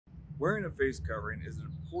Wearing a face covering is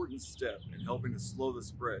an important step in helping to slow the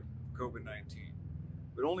spread of COVID-19,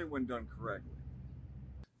 but only when done correctly.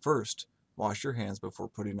 First, wash your hands before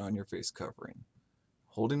putting on your face covering.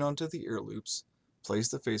 Holding onto the ear loops, place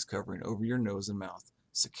the face covering over your nose and mouth,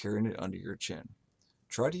 securing it under your chin.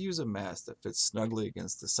 Try to use a mask that fits snugly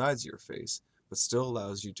against the sides of your face, but still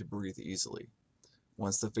allows you to breathe easily.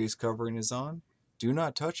 Once the face covering is on, do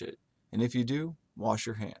not touch it, and if you do, wash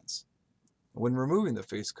your hands. When removing the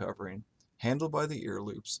face covering, handle by the ear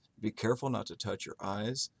loops, be careful not to touch your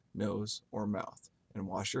eyes, nose, or mouth, and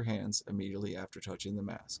wash your hands immediately after touching the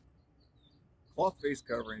mask. Cloth face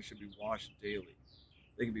coverings should be washed daily.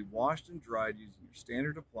 They can be washed and dried using your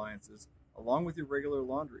standard appliances along with your regular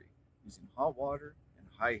laundry, using hot water and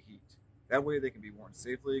high heat. That way they can be worn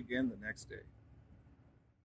safely again the next day.